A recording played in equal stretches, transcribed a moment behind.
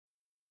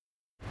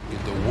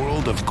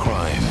world of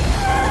crime,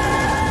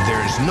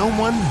 there's no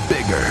one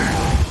bigger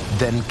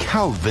than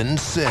Calvin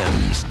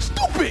Sims.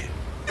 Stupid!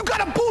 You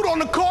got a boot on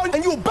the car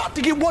and you about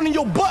to get one in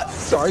your butt.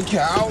 Sorry,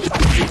 Cal.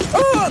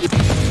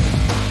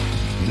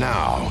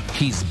 Now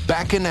he's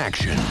back in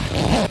action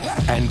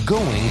and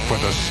going for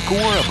the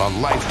score of a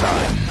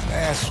lifetime.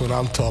 That's what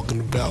I'm talking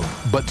about.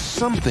 But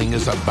something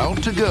is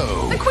about to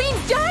go The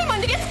Queen's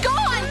diamond, it's gone!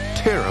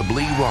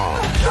 terribly wrong.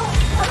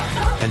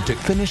 And to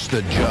finish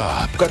the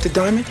job, Got the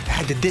diamond? I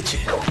had to ditch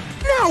it.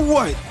 Now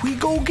what? We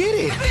go get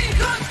it.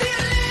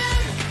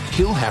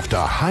 he'll have to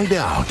hide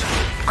out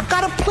I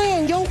got a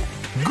plan, yo.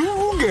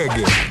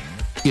 Gugusse.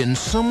 in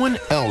someone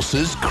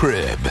else's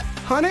crib.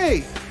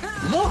 Honey.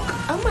 Look,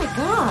 oh my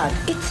God,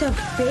 it's a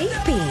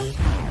baby.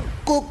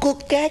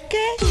 Gugusse?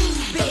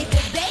 Baby,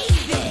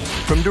 baby!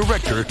 From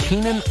director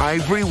Keenan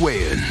Ivory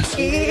Wayans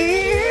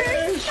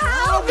Here's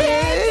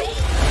Calvin.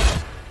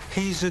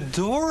 He's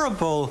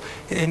adorable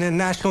in a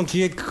National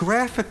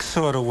Geographic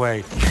sort of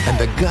way. and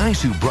the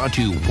guys who brought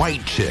you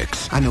White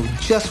Chicks I know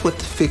just what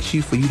to fix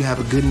you for you to have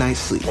a good night's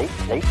sleep.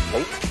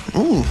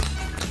 Mmm.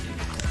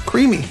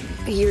 Creamy.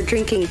 You're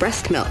drinking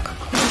breast milk.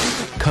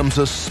 comes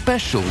a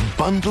special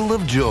bundle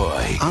of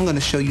joy. I'm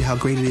gonna show you how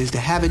great it is to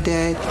have a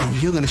dad, and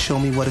you're gonna show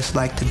me what it's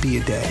like to be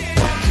a dad.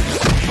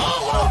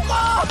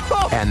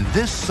 And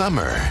this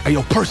summer, Hey,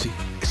 yo, Percy.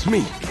 It's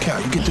me. Cal,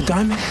 you get the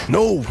diamond?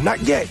 No, not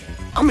yet.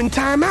 I'm in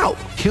timeout.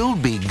 he'll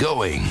be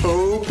going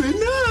Open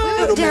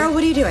up! Daryl,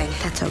 what are you doing?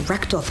 That's a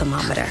rectal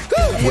thermometer.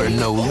 where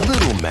no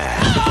little man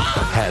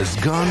has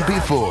gone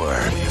before.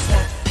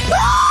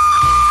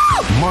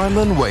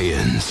 Marlon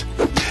Wayans,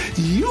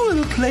 You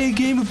wanna play a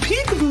game of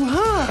peekaboo,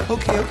 huh?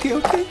 Okay.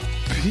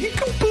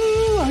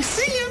 Peekaboo, I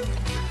see you.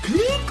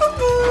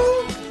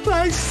 Peekaboo,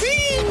 I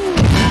see you.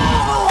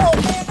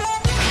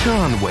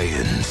 Sean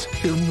Wayans,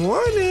 Good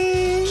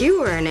morning.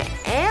 You were an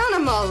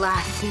animal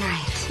last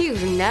night.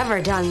 You've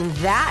never done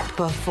that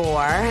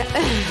before.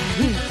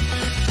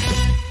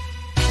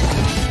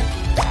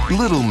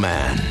 Little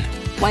Man,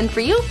 One for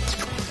you,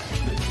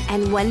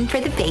 and one for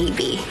the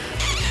baby.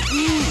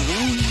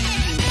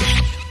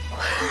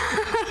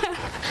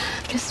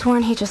 Just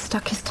sworn he just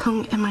stuck his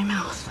tongue in my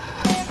mouth.